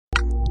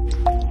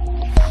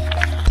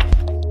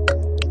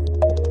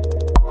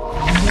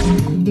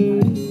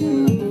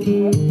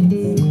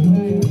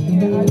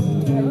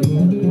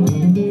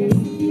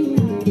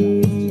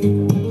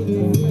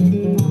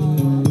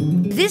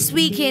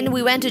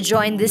we went to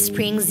join this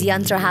spring's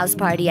Yantra House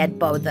Party at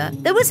Bodha.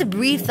 There was a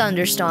brief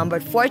thunderstorm,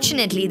 but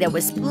fortunately there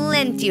was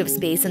plenty of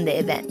space in the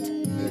event.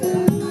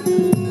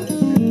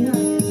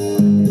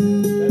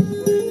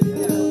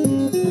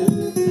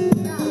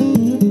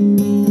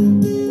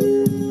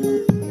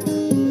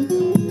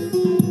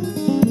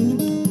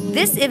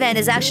 This event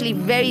is actually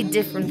very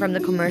different from the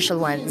commercial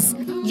ones.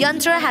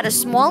 Yantra had a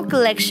small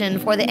collection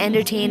for the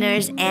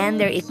entertainers and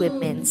their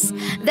equipments.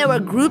 There were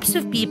groups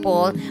of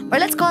people, or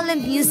let's call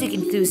them music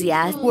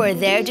enthusiasts, who were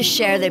there to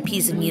share their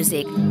piece of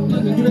music.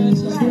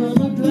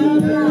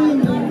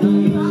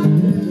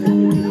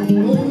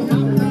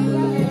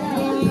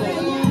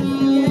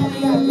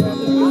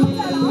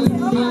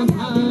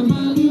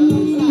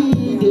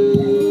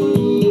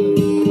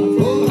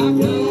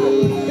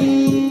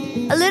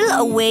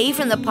 Away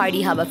from the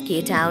party hub of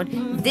K-Town,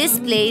 this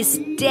place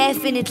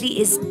definitely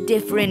is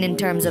different in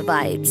terms of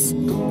vibes.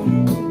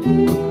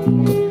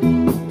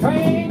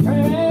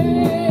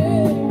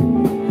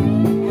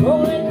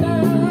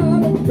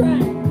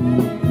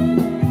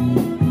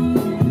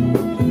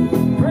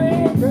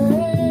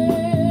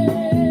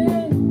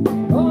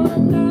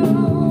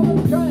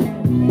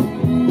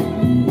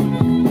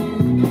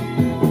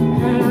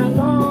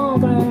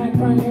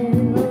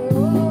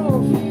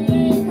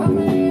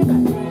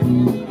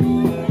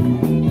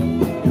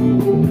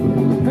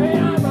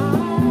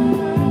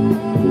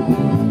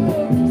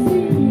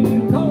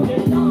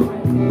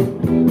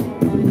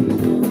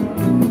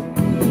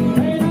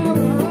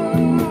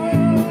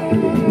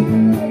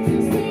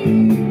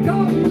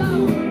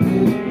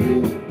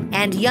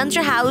 And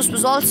Yantra House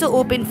was also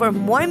open for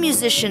more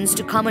musicians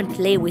to come and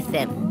play with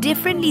them.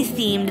 Differently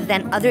themed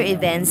than other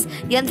events,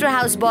 Yantra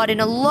House brought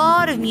in a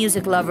lot of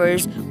music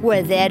lovers who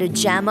are there to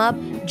jam up,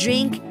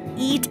 drink,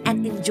 eat,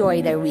 and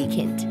enjoy their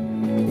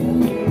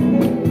weekend.